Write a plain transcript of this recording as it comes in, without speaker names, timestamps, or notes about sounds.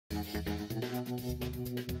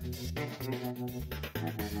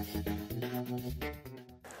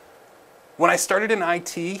When I started in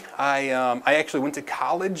IT, I actually went to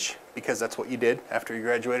college because that's what you did after you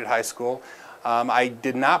graduated high school. I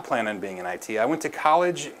did not plan on being in IT. I went to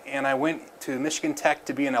college and I went to Michigan Tech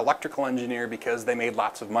to be an electrical engineer because they made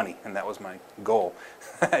lots of money and that was my goal.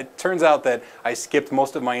 It turns out that I skipped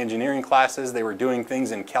most of my engineering classes. They were doing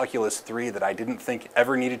things in Calculus 3 that I didn't think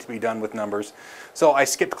ever needed to be done with numbers. So I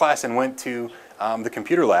skipped class and went to the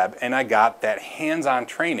computer lab, and I got that hands-on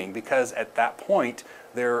training because at that point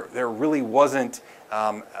there really wasn't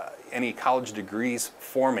any college degrees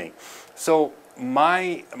for me. So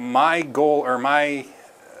my goal, or my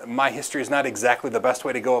history is not exactly the best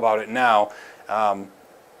way to go about it now.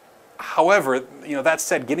 However, that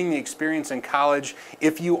said, getting the experience in college,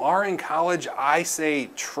 if you are in college, I say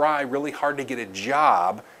try really hard to get a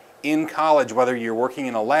job in college, whether you're working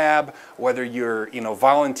in a lab, whether you're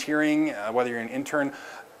volunteering, whether you're an intern.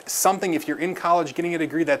 Something, if you're in college getting a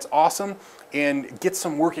degree, that's awesome, and get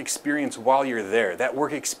some work experience while you're there. That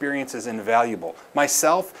work experience is invaluable.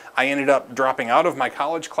 Myself, I ended up dropping out of my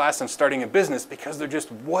college class and starting a business because there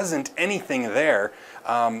just wasn't anything there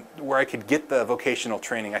where I could get the vocational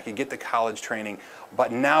training, I could get the college training,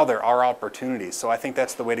 but now there are opportunities. So I think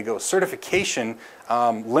that's the way to go. Certification,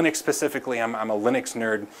 Linux specifically, I'm a Linux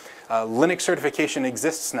nerd. Linux certification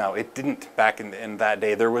exists now. It didn't back in that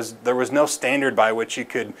day. There was no standard by which you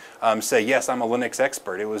could say, yes, I'm a Linux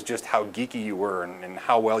expert. It was just how geeky you were and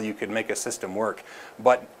how well you could make a system work.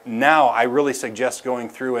 But now I really suggest going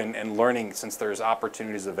through and learning, since there's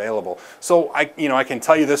opportunities available. So I can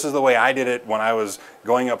tell you this is the way I did it when I was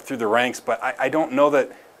going up through the ranks, but I don't know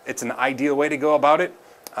that it's an ideal way to go about it.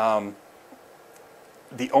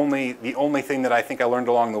 The only thing that I think I learned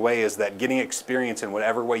along the way is that getting experience in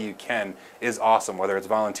whatever way you can is awesome, whether it's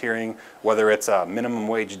volunteering, whether it's a minimum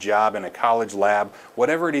wage job in a college lab,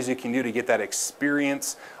 whatever it is you can do to get that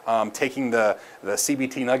experience. Taking the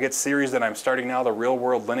CBT Nuggets series that I'm starting now, the Real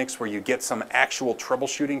World Linux, where you get some actual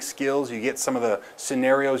troubleshooting skills, you get some of the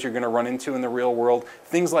scenarios you're going to run into in the real world.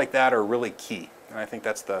 Things like that are really key, and I think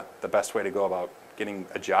that's the best way to go about getting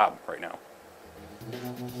a job right now.